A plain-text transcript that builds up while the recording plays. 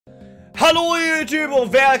Hallå YouTube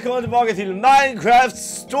och välkomna tillbaka till Minecraft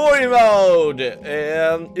Story Mode!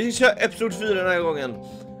 Vi kör episod 4 den här gången.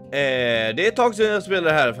 Det är ett tag sedan jag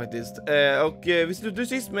spelade här faktiskt. Och vi slutade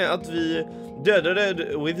sist med att vi dödade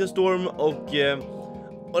Witherstorm och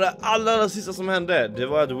det allra sista som hände, det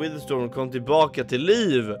var att Witherstorm kom tillbaka till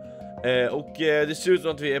liv. Och det ser ut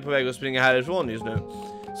som att vi är på väg att springa härifrån just nu.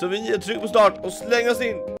 Så vi trycker på start och slänger oss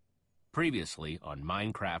in. Previously on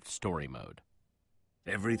Minecraft Story Mode.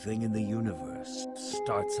 Everything in the universe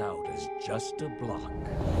starts out as just a block.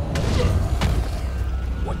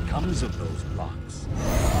 What comes of those blocks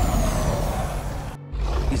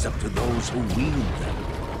is up to those who wield them.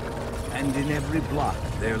 And in every block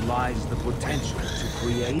there lies the potential to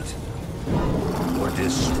create or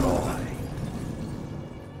destroy.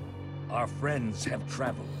 Our friends have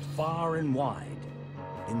traveled far and wide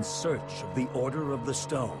in search of the Order of the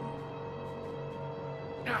Stone.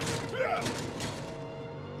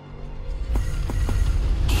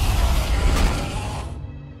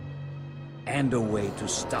 And a way to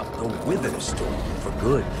stop the Witherstorm for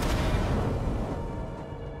good.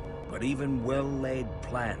 But even well-laid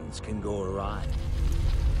plans can go awry.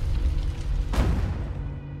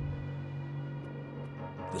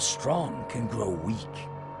 The strong can grow weak.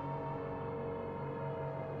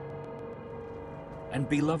 And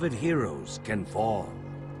beloved heroes can fall.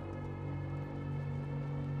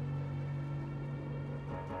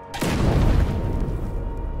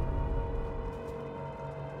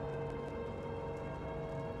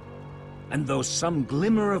 And though some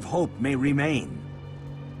glimmer of hope may remain,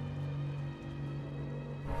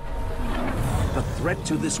 the threat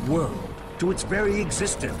to this world, to its very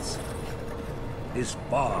existence, is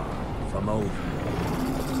far from over.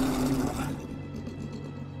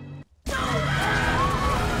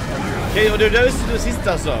 Okej, och det är det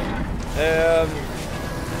sista alltså.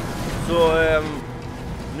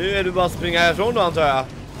 Nu är du bara att springa härifrån då, antar jag.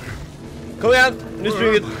 Kom igen, nu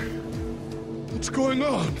springer vi. What's going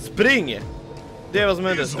on? Spring! Det är vad som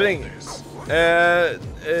händer, spring!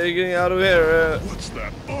 Getting out of here. What's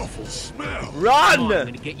that awful smell? Run! Come on, I'm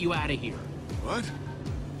gonna get you out of here. What?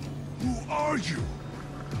 Who are you?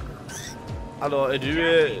 Hallå, är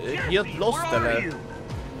du helt lost eller?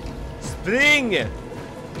 Spring!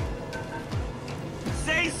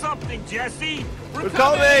 Say something, Jesse! We're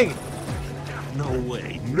coming! No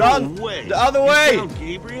way. Run! No way. The other way! You found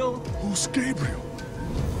Gabriel? Who's Gabriel?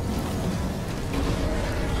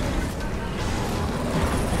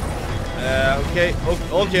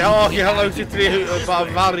 Okej, han har sitter vid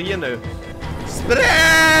varje nu.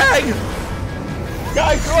 Spräng!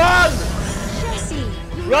 Guys, run! Jesse!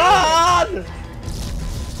 Run!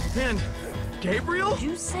 Man, Gabriel? Did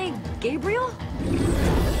you say Gabriel?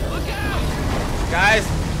 Look out! Guys,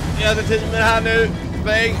 vi har tid med det här nu.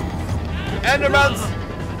 Spräng! Endermans!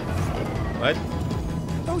 What?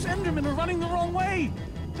 Those Endermen are running the wrong way!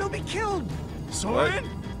 They'll be killed! Soren?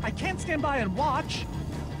 I can't stand by and watch.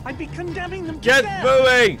 I'd be condemning them to Get death.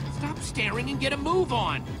 moving! Stop staring and get a move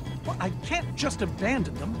on. Well, I can't just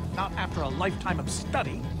abandon them, not after a lifetime of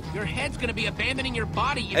study. Your head's gonna be abandoning your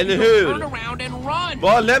body if Eller you hur? don't turn around and run.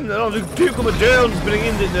 Bara lämna dem, du kommer dö om du springer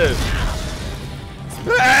in dit nu.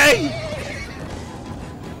 Spräng!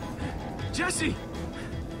 Jesse!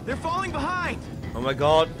 They're falling behind! Oh my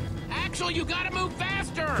god. Axel, you gotta move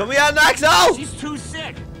faster. Kom igen, Axel! She's too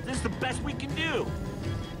sick! This is the best we can do!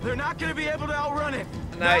 They're not gonna be able to outrun it!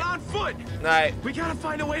 Nej. Not on foot! Nej. We gotta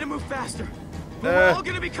find a way to move faster! We're all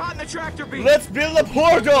gonna be caught in the tractor beam! Let's build a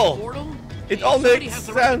portal! Portal? It Hey, all somebody makes has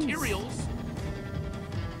the right sense. materials.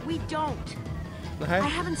 We don't. I Nej.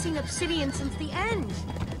 haven't seen obsidian since the end.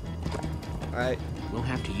 Nej. We'll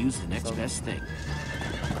have to use the next best thing.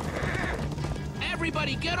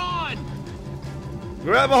 Everybody, get on!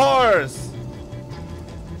 Grab a horse!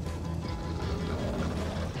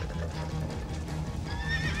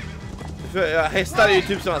 Hästar är ju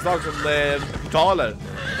typ samma sak som portaler.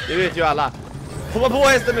 Det vet ju alla. Hoppa på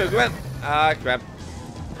hästen nu, kom igen! Ah, crap.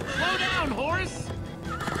 Slow down, horse!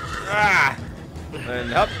 Ah!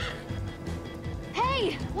 And up.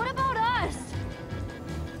 Hey, what about us?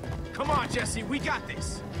 Come on, Jesse, we got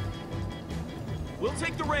this! We'll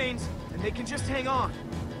take the reins, and they can just hang on.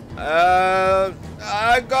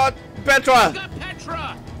 I got Petra! I got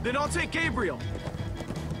Petra! Then I'll take Gabriel.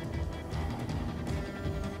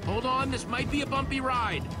 Hold on, this might be a bumpy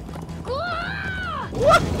ride. Ah!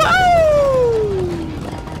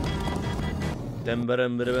 Come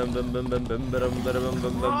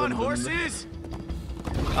on, horses!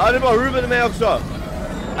 Ja, det var Ruben med också.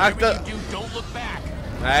 Akta. Whatever you do, don't look back.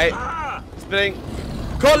 Nej. Spring.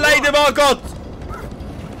 Kolla inte bakåt!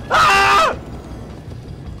 Ah!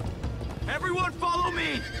 Everyone follow me!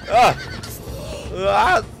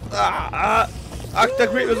 Akta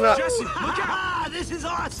creepersna! Jesse, look out! Ah, this is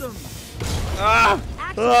awesome.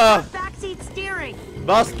 Actually, backseat steering.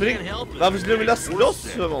 Bara spring! Varför skulle du vilja slåss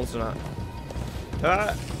för monsterna?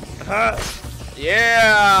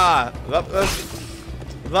 Yeah!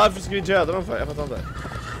 Varför ska vi döda dem för? Jag fattar inte.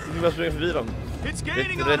 Vi bara springa förbi dem. It's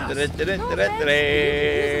gaining on us.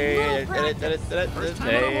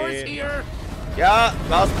 Ja,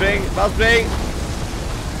 bara spring.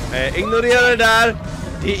 Ignorera det där.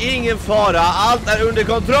 Det är ingen fara. Allt är under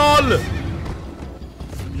kontroll.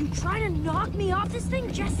 You trying to knock me off this thing,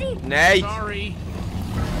 Jesse? Nej. Sorry.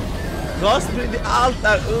 Bara spring. Allt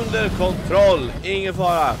är under kontroll. Ingen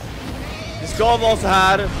fara. Det ska vara så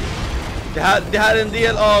här. Det här är en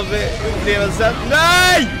del av upplevelsen.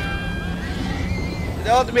 Nej! Det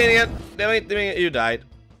var inte meningen. You died.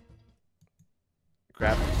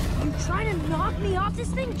 Crap. You trying to knock me off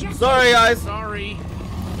this thing, Jesse? Sorry guys. Sorry.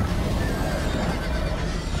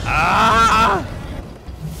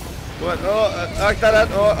 Akta den.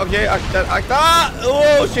 Okej, akta.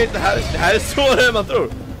 Shit, det här är svårare man tror.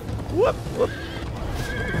 Whoop.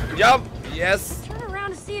 Jump. Yes. Turn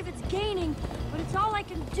around to see if it's gaining, but it's all I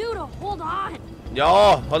can do to hold on.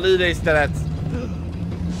 Ja, håll i dig istället.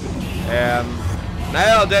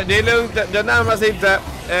 Nej, det är lugnt. Det närmar sig inte.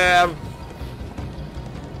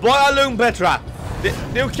 Bara lugn, Petra.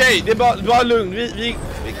 Det är okej. Det är bara lugn. Vi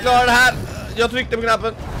klarar det här. Jag tryckte på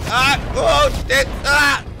knappen.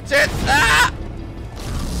 Shit.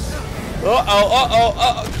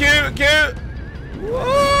 Q.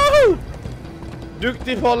 Woo!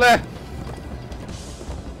 Duktig Polle.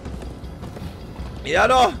 Ja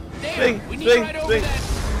då. Spring.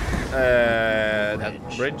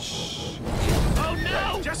 That bridge. Oh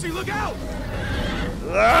no! Jesse, look out!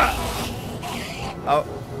 Ja,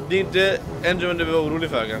 det är inte Andrew du var orolig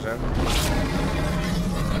för kanske.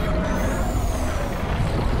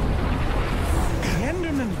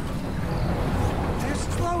 Enderman! They're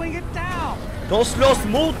slowing it down! De slåss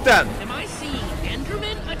mot den! Am I seeing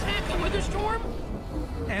Endermen attack the Witherstorm?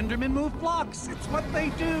 Endermen move blocks. It's what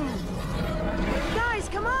they do. Guys,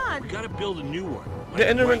 come on. We gotta build a new one. Det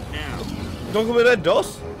är Enderman. Now. De kommer rädda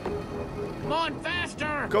oss. Come on,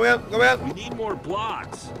 faster! Kom igen. We need more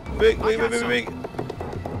blocks. Bygg. Vad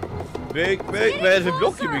är det för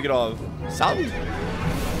block du bygger av? Sand?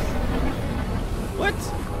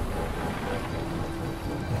 What?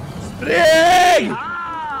 Spring!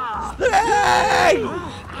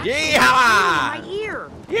 Yeehaw! Right here.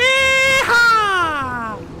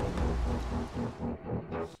 Yeehaw!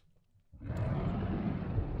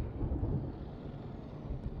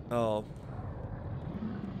 Ja.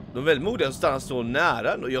 De är väldigt modiga att stanna så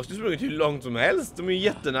nära. Jag skulle sprungit hur långt som helst. De är ju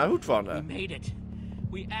jättenära We fortfarande. made it.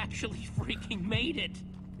 We actually freaking made it.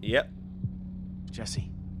 Yep.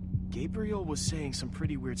 Jesse, Gabriel was saying some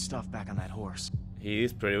pretty weird stuff back on that horse. He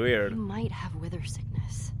is pretty weird. You might have wither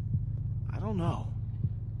sickness. I don't know.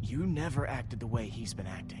 You never acted the way he's been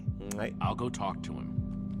acting. Nej. I'll go talk to him.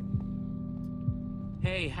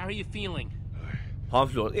 Hey, how are you feeling? Har han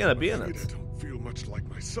förlorat ena I benet? don't feel much like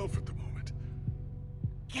myself at the moment.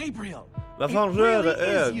 Gabriel! Varför har han röda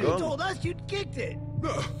You ögon? told us you'd kicked it.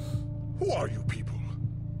 Who are you people?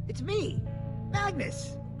 It's me,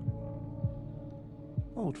 Magnus.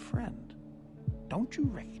 Old friend, don't you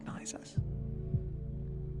recognize us?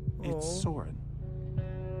 It's Soren.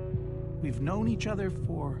 We've known each other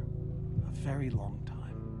for a very long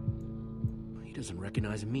time. He doesn't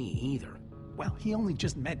recognize me either. Well, he only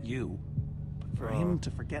just met you. But for him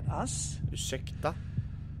to forget us? Ursäkta.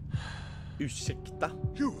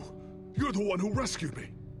 You're the one who rescued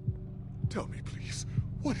me. Tell me, please,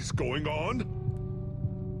 what is going on?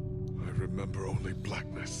 I remember only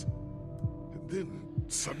blackness. And then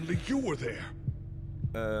suddenly you were there.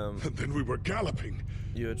 And then we were galloping.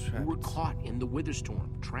 You're We trapped. were caught in the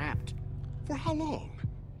Witherstorm, trapped. For how long?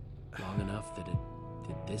 Long enough that it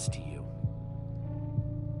did this to you.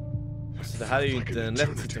 Så det här är ju inte en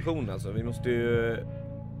lätt situation alltså. Vi måste ju...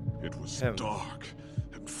 It was Him. dark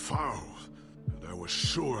and foul, and I was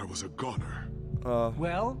sure I was a goner.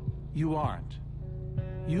 Well, you aren't.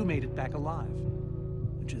 You made it back alive.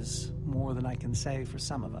 Which is more than I can say for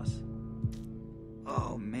some of us.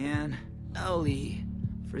 Oh man, Ellie.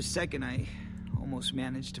 For a second, I almost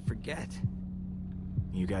managed to forget.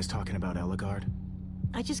 You guys talking about Eligard?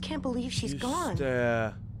 I just can't believe she's gone. Just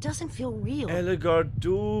det. Doesn't feel real. Eligard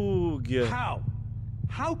dog. How?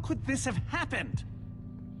 How could this have happened?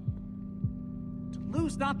 To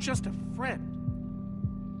lose not just a friend,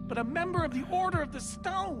 but a member of the Order of the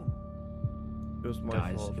Stone. It was my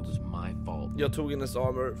Guys, fault. it was my fault. Jag tog hennes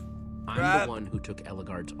armor. I'm the one who took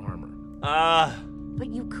Eligard's armor. But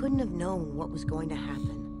you couldn't have known what was going to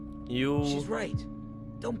happen. Jo. She's right.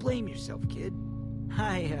 Don't blame yourself, kid.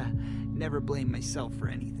 I never blame myself for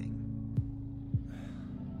anything.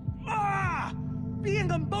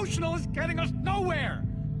 Being emotional is getting us nowhere.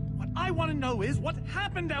 What I want to know is what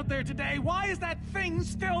happened out there today. Why is that thing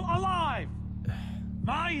still alive?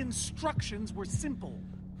 My instructions were simple.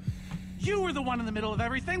 You were the one in the middle of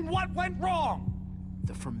everything. What went wrong?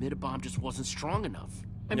 The formidabomb just wasn't strong enough.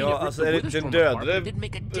 I mean, Ja, it alltså ripped the den Witherstorm apart, dödade but it didn't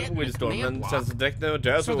make a dent in the Witherstorm, command men block. sen så direkt när den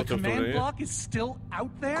dödade So så the återuppstod den command ju. block is still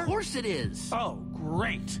out there? Of course it is. Oh,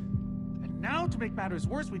 great. And now to make matters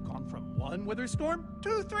worse, we've gone from 1 Witherstorm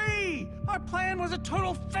to 3. Our plan was a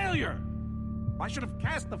total failure. I should have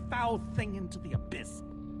cast the foul thing into the abyss.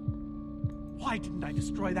 Why didn't I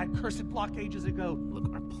destroy that cursed block ages ago?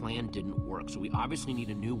 Look, our plan didn't work, so we obviously need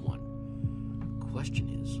a new one. Question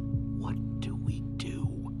is, what do we do?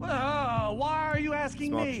 Well, why are you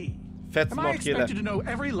asking Smart. me? Fett Am I smart expected kille. to know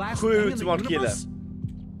every last thing in Sjukt the smart kille. universe?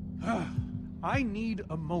 I need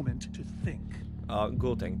a moment to think. Ja,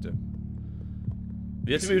 gå tänk du.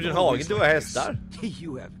 Vet du hur den hagen till våra hästar?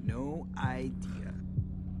 You have no idea.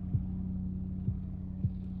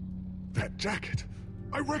 That jacket!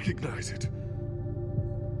 I recognize it!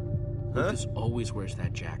 Lucas always wears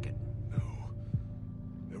that jacket. No.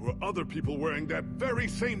 There were other people wearing that very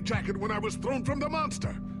same jacket when I was thrown from the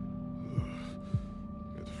monster.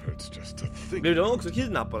 It hurts just to think. Blev de också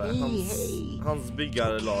kidnappade? Hans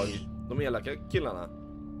byggarlag. De elaka killarna.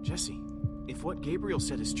 Jesse, if what Gabriel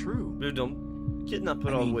said is true... Blev de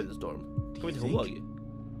kidnappade av Witherstorm? Kommer inte ihåg.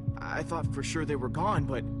 I thought for sure they were gone,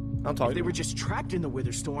 but... Antagligen. If they were just trapped in the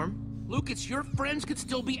Witherstorm... Lucas, your friends could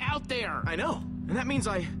still be out there. I know, and that means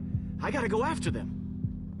I gotta go after them.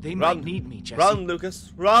 They Run. might need me, Jesse. Run,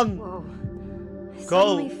 Lucas. Run. Whoa. I Go.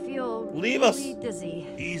 suddenly feel Leave really us. dizzy.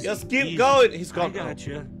 Easy, Just keep easy. going. He's gone. I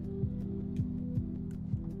gotcha.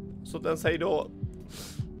 Så den säger då.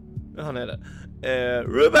 Ja, han är det.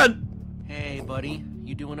 Ruben! Hey, buddy,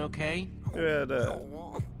 you doing okay? Hur är det?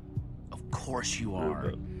 Of course you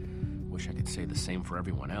are. Wish I could say the same for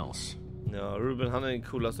everyone else. Ja, Ruben, han är den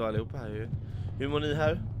coolaste av allihopa här ju. Hur mår ni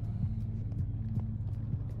här?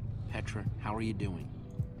 Petra, how are you doing?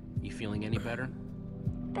 You feeling any better?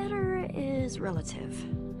 Better is relative.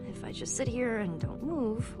 If I just sit here and don't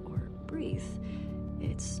move or breathe,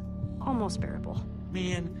 it's almost bearable.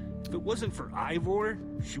 Man, if it wasn't for Ivor,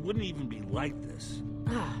 she wouldn't even be like this.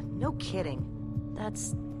 No kidding.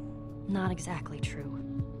 That's not exactly true.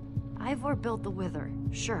 Ivor built the Wither,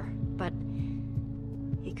 sure, but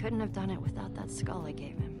he couldn't have done it without that skull I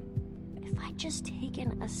gave him. If I'd just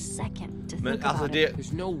taken a second to Men think alltså about det... it...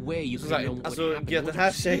 There's no way you can know what Alltså, happened. den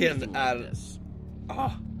här tjejen är...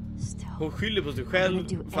 Still, Hon skyller på sig I'm själv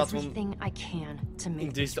gonna do för att hon everything I can to make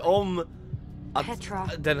inte this visste right. om att Petra,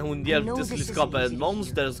 den hon I know hjälpte this skulle isn't skapa easy ett to hear.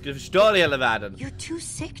 monster som skulle förstöra hela världen. You're too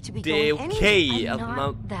sick to be Det är going okej anywhere. att I'm man...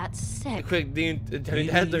 not that sick. Det är ju inte... Det hade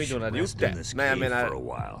inte hänt om inte hon hade gjort det. Men jag for a menar...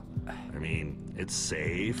 while. I mean, it's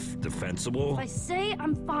safe, defensible. If I say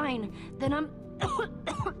I'm fine, then I'm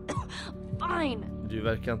fine. Du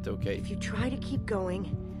verkar inte okej. If you try to keep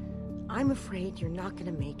going, I'm afraid you're not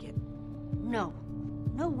gonna make it. No,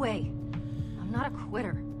 no way. I'm not a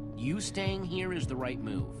quitter. You staying here is the right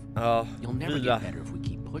move. Ja, You'll never vila. get better if we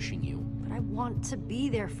keep pushing you. But I want to be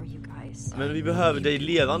there for you guys. Men vi behöver dig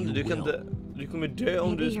levande. Du kan inte... Du kommer dö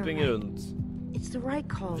om du springer runt. It's the right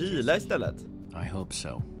call. Vila istället. I hope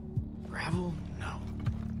so. Gravel? No.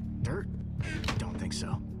 Dirt? Don't think so.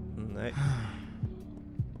 Nej.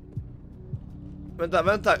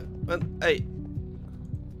 Vänta. Hej.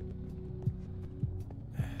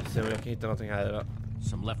 Se om jag kan hitta någonting här idag.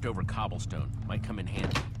 Some leftover cobblestone might come in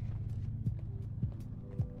handy.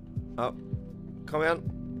 Ja. Kom igen.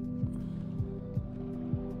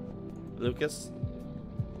 Lucas.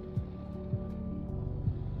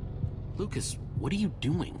 Lucas, what are you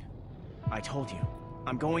doing? I told you.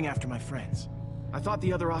 I'm going after my friends. I thought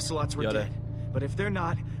the other ocelots were Gör det. dead. But if they're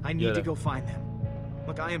not, I Gör need to det. go find them.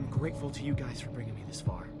 Look, I am grateful to you guys for bringing me this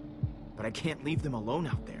far. But I can't leave them alone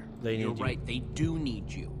out there. They You're need you. right, they do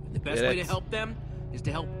need you. And the best Get way it. to help them is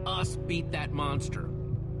to help us beat that monster.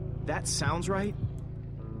 That sounds right,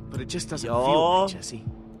 but it just doesn't Ja. feel right, Jesse.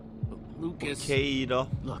 Lucas, Okej då.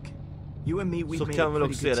 Look, you and me, we've Så made kan a vi väl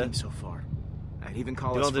pretty också good se team det. so far. I'd even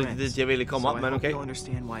call Det var us inte friends. dit jag ville komma, so I men hope okej. you'll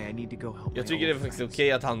understand why I need to go help Jag my tycker det är old faktiskt friends.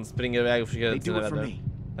 okej att han springer iväg och försöker They rädda do sina it for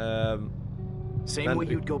vänner. me. Same men way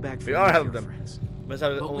you'd go back for we are your helping them. friends. Men så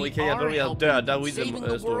här, but om we vi kan hjälpa are dem att helping döda them. Saving the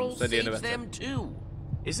Witherstorm world så är det det saves bättre. them too.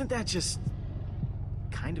 Isn't that just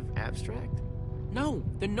kind of abstract? No,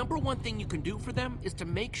 the number one thing you can do for them is to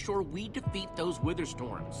make sure we defeat those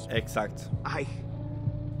Witherstorms. Exakt. I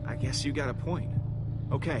guess you got a point.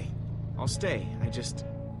 Okay, I'll stay. I just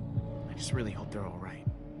really hope they're all right.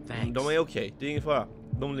 Thanks. De är okej, det är ingen fara.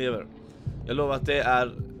 De lever. Jag lovar att det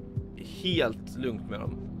är helt lugnt med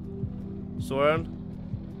dem. Soren,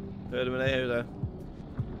 hur är det med dig här ute?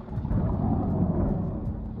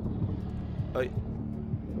 Oj.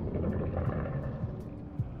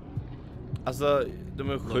 Alltså, de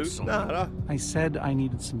är sjukt nära. I said I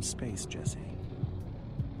needed some space, Jesse.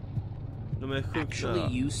 De är sjukt Actually,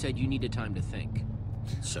 nära. you said you needed time to think.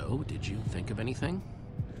 So, did you think of anything?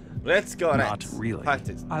 Rätt ska rätt. Not really.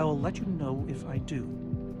 Faktiskt. I'll let you know if I do.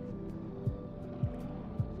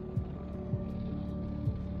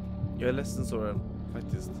 Jag är ledsen, Soren.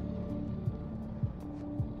 Faktiskt.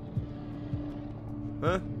 Det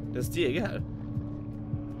är en stege här.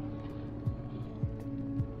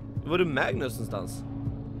 Var du Magnus någonstans?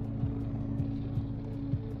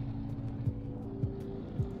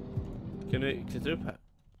 Kan du klättra upp här?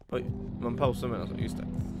 Oj, man pausar med alltså, just det.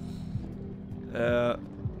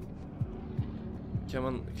 Kan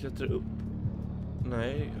man klättra upp?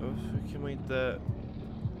 Nej, varför kan man inte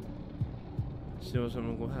se vad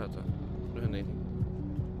som går här då? Det händer ingenting.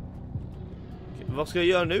 Okej, vad ska jag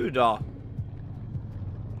göra nu då?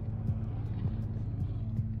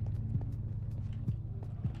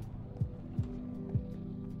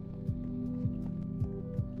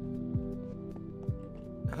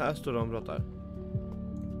 Här står de och pratar.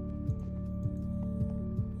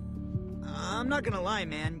 I'm not gonna lie,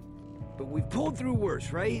 man, but we've pulled through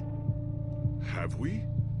worse, right? Have we?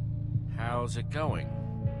 How's it going?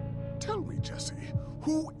 Tell me, Jesse,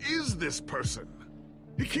 who is this person?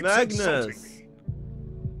 He keeps Magnus. insulting me.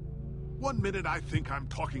 One minute I think I'm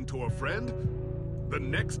talking to a friend, the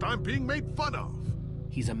next I'm being made fun of.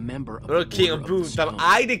 He's a member of You're the king Order of the Boomtown. Stone.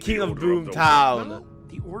 I the king of Order of the Boomtown. what?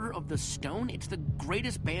 The Order of the Stone? It's the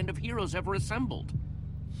greatest band of heroes ever assembled.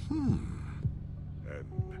 And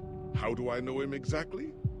how do I know him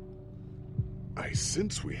exactly? I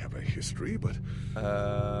sense we have a history, but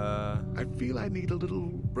I feel I need a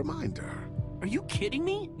little reminder. Are you kidding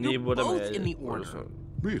me? Ni You're båda both med in the i Order.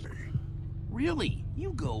 Really? Really?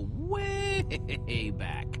 You go way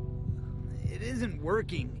back. It isn't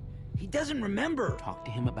working. He doesn't remember. Talk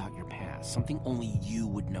to him about your past, something only you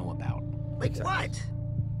would know about. Like what?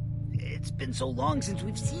 It's been so long since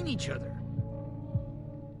we've seen each other.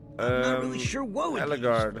 I'm not really sure what would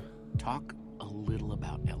Ellegard. Talk a little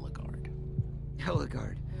about Ellegard.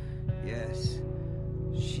 Ellegard. Yes.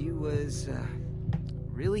 She was,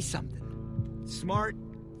 really something. Smart,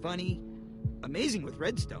 funny, amazing with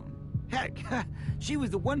redstone. Heck, she was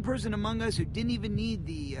the one person among us who didn't even need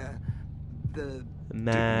the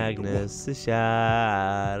Magnus är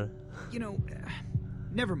kär. You know,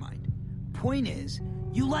 never mind. Point is,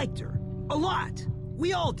 you liked her. A lot.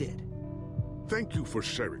 We all did. Thank you for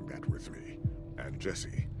sharing that with me. And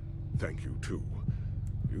Jesse, thank you too.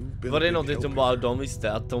 You've been Var det a big någonting help som in bara my de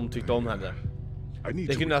visste att de tyckte om henne? I need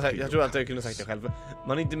Det to kunde jag, repay jag tror your att jag kunde sagt det kindness. själv.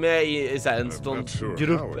 Man är inte med i så här, en I'm sån not sure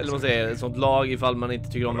grupp how eller vad man säger, ett sånt lag ifall man inte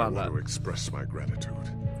tycker om But I varandra. want to express my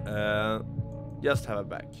gratitude. Just have it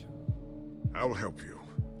back. I'll help you,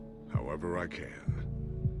 however I can.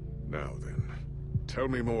 Now then, tell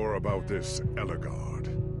me more about this Ellegard.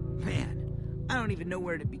 Man, I don't even know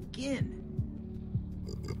where to begin.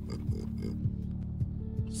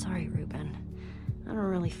 Sorry, Ruben. I don't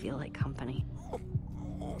really feel like company.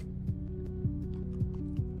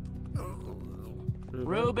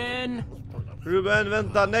 Ruben! Ruben,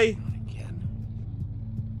 vänta, nej! Again.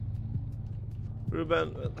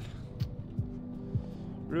 Ruben, vänta.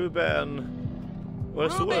 Ruben. Var är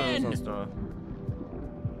Soren någonstans då?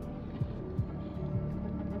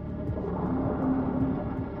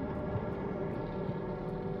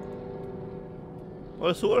 Var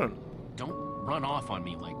är Soren? Don't run off on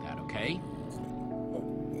me like that, okay?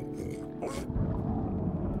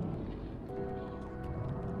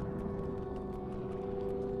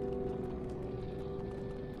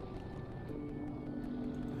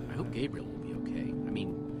 I hope Gabriel will be okay. I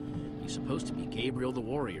mean, he's supposed to be Gabriel the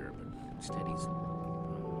warrior, but instead he's...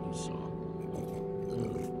 you saw.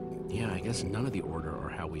 Yeah, I guess none of the Order are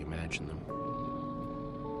how we imagine them.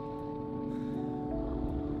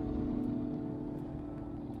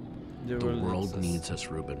 The world needs us,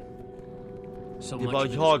 Ruben. So Det är much bara of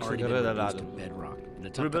it jag has som already kan been rädda reduced världen. to bedrock, and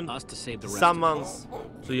it's up Ruben, to us to save the rest. tillsammans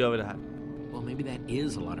så gör vi det här. Well, maybe that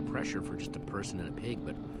is a lot of pressure for just a person and a pig,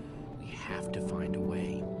 but we have to find a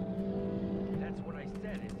way. That's what I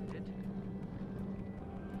said, isn't it?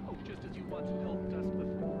 Oh, just as you once helped us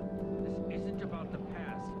before. This isn't about the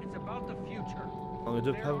past, it's about the future. Har vi upp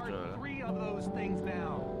There här are eller? 3 of those things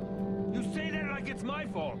now. You say that like it's my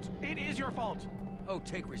fault. It is your fault. Oh,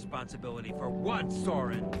 take responsibility for once,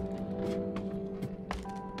 Soren.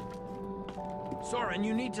 Soren,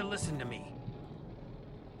 you need to listen to me.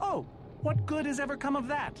 Oh, what good has ever come of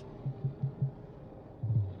that?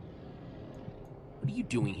 What are you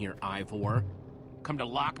doing here, Ivor? Come to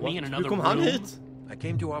lock me in another Hur kom han room? hit? I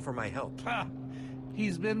came to offer my help. Ha!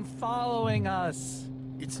 He's been following us.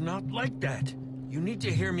 It's not like that. You need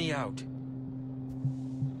to hear me out.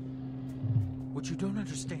 What you don't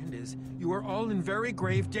understand is you are all in very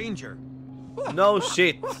grave danger. No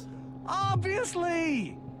shit.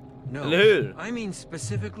 Obviously! No, Eller hur? I mean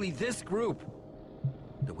specifically this group.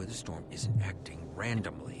 The weather storm isn't acting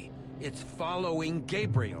randomly. It's following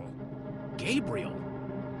Gabriel. Gabriel?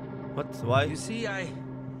 What? Why? You see, I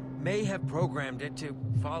may have programmed it to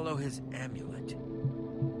follow his amulet.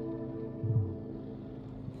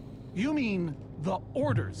 You mean the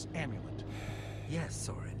Order's amulet? Yes,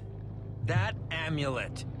 Soren. That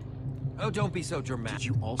amulet. Oh, don't be so dramatic. Did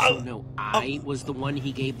you also know I was the one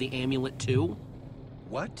he gave the amulet to?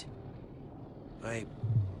 What?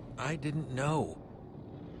 I didn't know.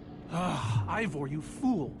 Ah, Ivor, you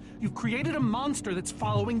fool. You've created a monster that's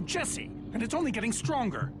following Jesse, and it's only getting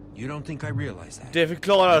stronger. You don't think I realize that? Det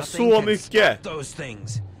förklarar Nothing så can mycket. stop those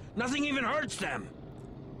things. Nothing even hurts them.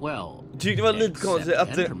 Well, Jag tyckte det var lite except konstigt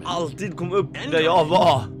att det Enderman. alltid kom upp där jag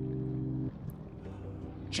var.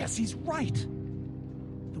 Jesse's right.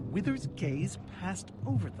 The Wither's gaze passed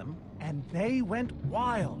over them, and they went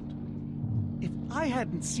wild. If I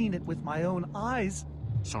hadn't seen it with my own eyes,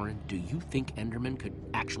 Soren, do you think Enderman could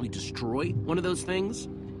actually destroy one of those things?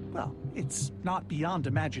 well, it's not beyond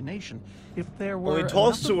imagination. If there Om were vi tar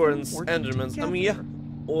enough of them Sorens working Endermans together,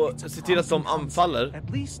 armé och it's a ser till att de promising anfaller, concept,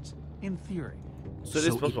 at least in theory. så är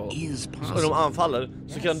det So it bra. is Så de possible. anfaller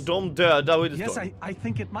så Yes. kan de döda Yes, Witherstorm. I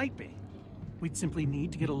think it might be. We'd simply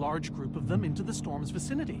need to get a large group of them into the storm's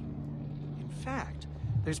vicinity. In fact,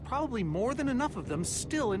 there's probably more than enough of them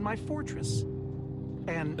still in my fortress.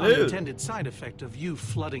 An Ew. unintended side effect of you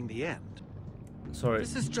flooding the end. Sorry.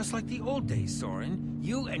 This is just like the old days, Soren.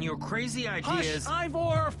 You and your crazy ideas. Hush,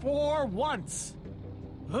 Ivor, for once!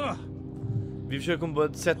 Ugh. Vi försöker komma på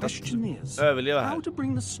ett sätt Question is, att överleva här. how to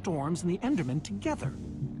bring the storms and the Endermen together.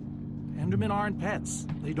 Endermen aren't pets.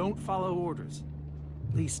 They don't follow orders.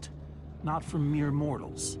 At least, not from mere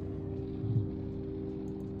mortals.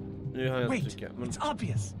 Nu har jag Wait, inte tycka. Men... it's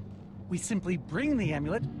obvious. We simply bring the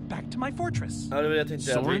amulet back to my fortress. Ja, det var det jag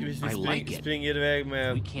tänkte. Att Soren, vi I like it. springer iväg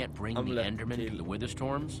med We can't bring the amulett Enderman to till the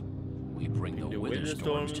Witherstorms. We bring the the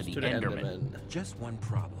Witherstorms to the Enderman. Just one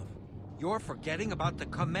problem. You're forgetting about the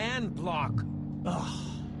command block. Ugh.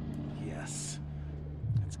 Yes.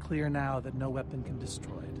 It's clear now that no weapon can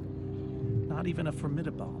destroy it. Not even a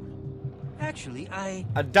formidable. Actually, I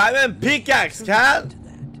A diamond pickaxe, can. can? To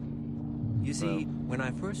that. You see, when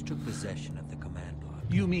I first took possession of the command block.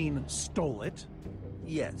 You mean stole it?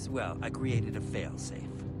 Yes, well, I created a failsafe.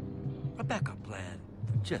 A backup plan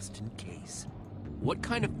for just in case. What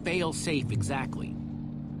kind of fail-safe exactly?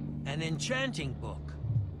 An enchanting book.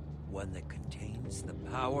 One that contains the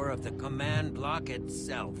power of the command block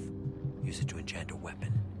itself. Use it to enchant a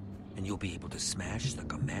weapon, and you'll be able to smash the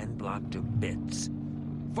command block to bits.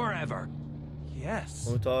 Forever. Yes.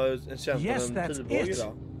 Om vi tar en känt Yes, en that's pilbåge it.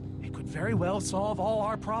 då. It could very well solve all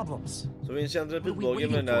our problems. Så vi enchantar en What are we pilbåge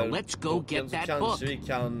med waiting den där for? Let's go boken, get så that kanske book. vi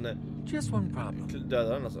kan Just one problem.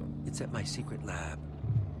 döda den alltså. It's at my secret lab,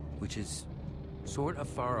 which is sort of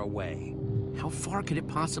far away. How far could it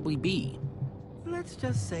possibly be? Let's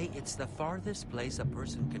just say it's the farthest place a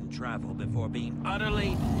person can travel before being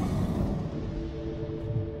utterly...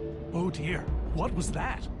 Oh dear, what was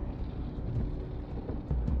that?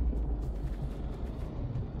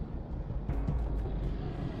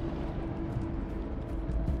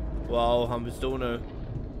 Wow, han blir stor nu.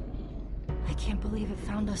 I can't believe it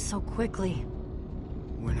found us so quickly.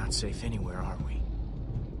 We're not safe anywhere, are we?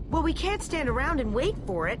 Well, we can't stand around and wait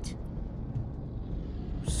for it.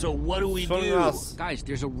 So what do we Following do? us. Guys,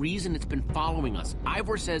 there's a reason it's been following us.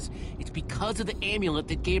 Ivor says it's because of the amulet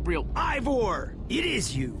that Gabriel... Ivor! It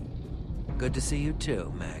is you! Good to see you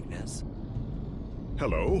too, Magnus.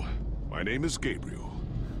 Hello, my name is Gabriel.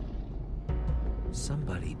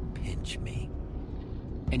 Somebody pinch me.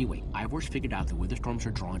 Anyway, Ivor's figured out the Witherstorms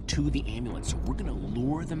are drawn to the amulet, so we're gonna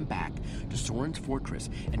lure them back to Soren's fortress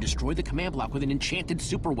and destroy the command block with an enchanted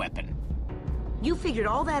super weapon. You figured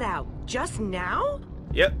all that out just now?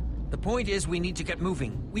 Yep. The point is we need to get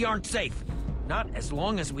moving. We aren't safe. Not as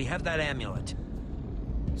long as we have that amulet.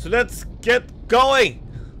 So let's get going.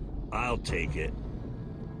 I'll take it.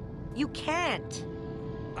 You can't.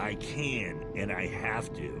 I can, and I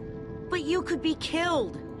have to. But you could be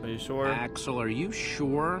killed. Are you sure? Axel, are you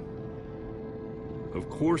sure? Of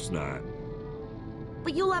course not.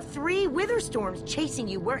 But you'll have 3 wither storms chasing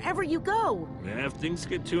you wherever you go. If things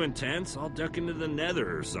get too intense, I'll duck into the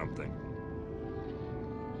nether or something.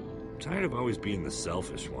 I'm tired of always being the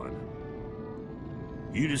selfish one.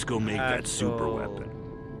 You just go make that super weapon.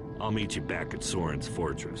 I'll meet you back at Soren's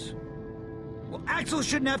fortress. Well, Axel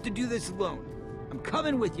shouldn't have to do this alone. I'm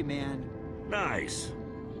coming with you, man. Nice.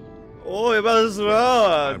 Oh, jag bara så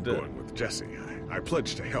rörd. I'm going with Jesse. I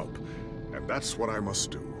pledge to help, and that's what I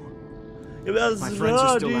must do. Jag blir My friends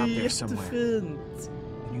are rörd, still det är out there somewhere. jättefint.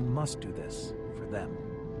 And you must do this for them.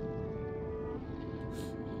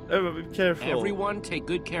 Everyone be careful. Everyone, take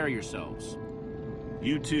good care of yourselves.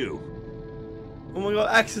 You too. Oh my god,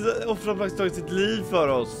 Axel offrar faktiskt tagit sitt liv för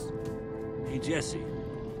oss. Hey Jesse,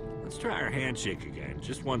 let's try our handshake again,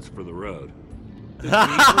 just once for the road.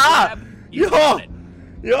 Ja!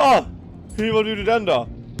 Ja! Hur var du den då?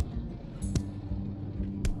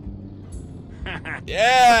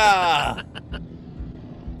 Yeah!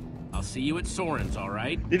 I'll see you at Soren's, all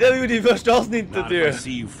right? Det där vi gjorde i första avsnittet Not ju. if I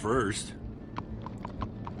see you first.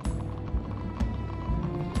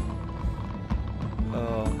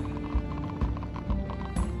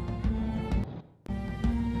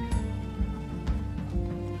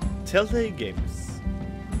 Telltale Games.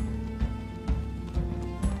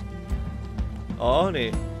 Ja,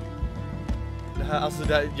 hörni. Det här, alltså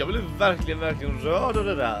det här, jag blev verkligen rörd av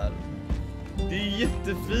det där. Det är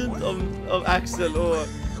jättefint av Axel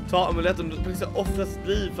att ta amuletten och liksom offra sitt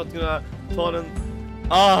liv för att kunna ta den.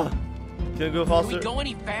 Can I go faster? Can we go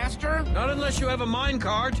any faster? Not unless you have a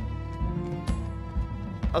minecart.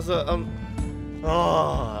 Alltså,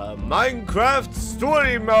 Minecraft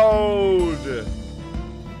Story Mode!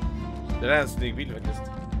 Det är en snygg bild faktiskt.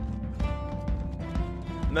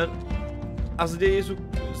 Men, alltså det är så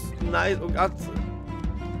nice och att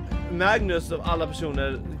Magnus av alla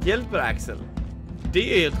personer hjälper Axel.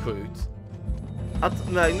 Det är helt sjukt.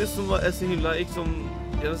 Att Magnus som var så himla liksom,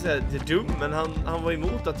 jag vill säga det är dum, men han var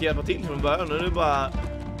emot att hjälpa till från början och nu bara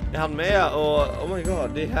är han med och oh my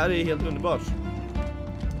god, det här är helt underbart.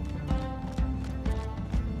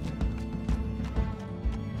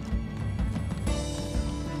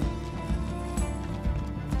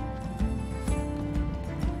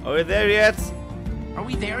 Are we there yet? Are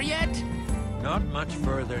we there yet? Not much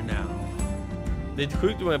further now. Det är inte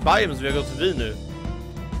sjukt hur många biomes vi har gått förbi nu.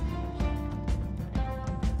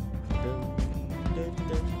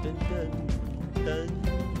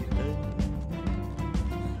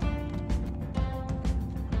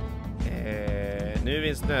 Nu är vi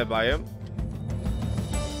en snöbiome.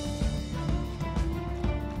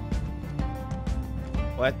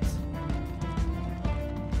 Och ett.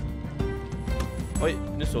 Oj,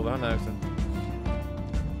 nu sover han här också.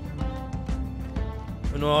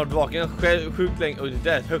 Men nu har varit vaken sjukt länge. Oj, det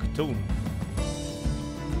där är ett högt torn.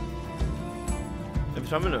 Är vi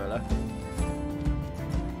framme nu eller?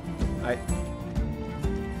 Nej.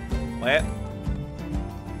 Nej.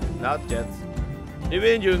 Not yet. Nu är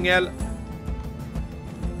vi i en djungel.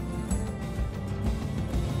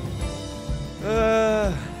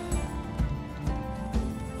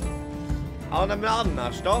 Ja, men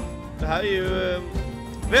annars då? Det här är ju...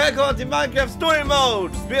 Välkommen till Minecraft Story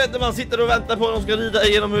Mode! Spelet där man sitter och väntar på att de ska rida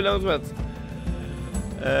igenom hur långt som helst.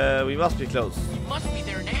 We must be close. We must be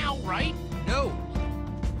there now, right? No.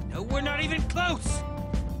 No, we're not even close.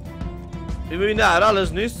 Vi var ju nära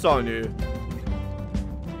alldeles nyss, sa han ju.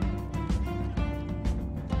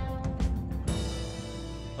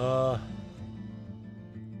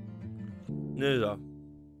 Nu då?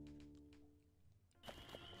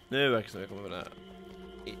 Nu verkar det som vi kommer nära.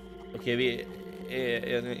 Okej, vi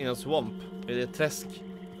är i en swamp. Det är ett träsk.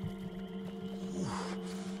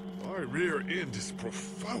 My rear end is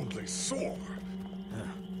profoundly sore.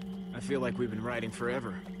 I feel like we've been riding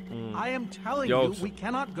forever. I am telling you, we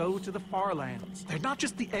cannot go to the far lands. They're not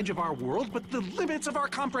just the edge of our world, but the limits of our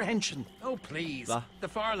comprehension. Oh, please. The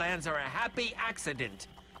far lands are a happy accident.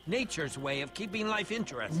 Nature's way of keeping life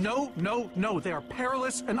interesting. No, no, no. They are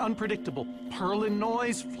perilous and unpredictable. Purlin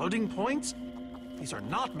noise, floating points. These are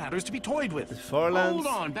not matters to be toyed with. The far lands? Hold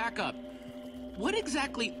on, back up. What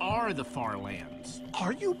exactly are the far lands?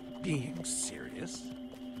 Are you being serious?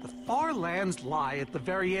 The far lands lie at the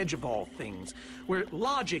very edge of all things, where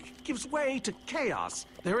logic gives way to chaos.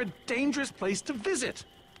 They're a dangerous place to visit,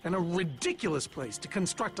 and a ridiculous place to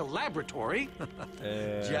construct a laboratory.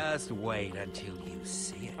 Just wait until you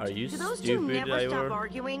see it. Are you Do those stupid, two never stop Ivor?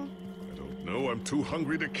 arguing? I don't know, I'm too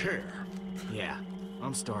hungry to care. Yeah,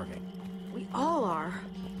 I'm starving. We all are.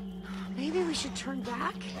 Maybe we should turn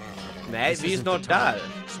back? Nej, This vi är isn't snart the time. där.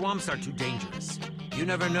 Swamps are too dangerous. You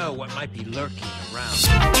never know what might be lurking around.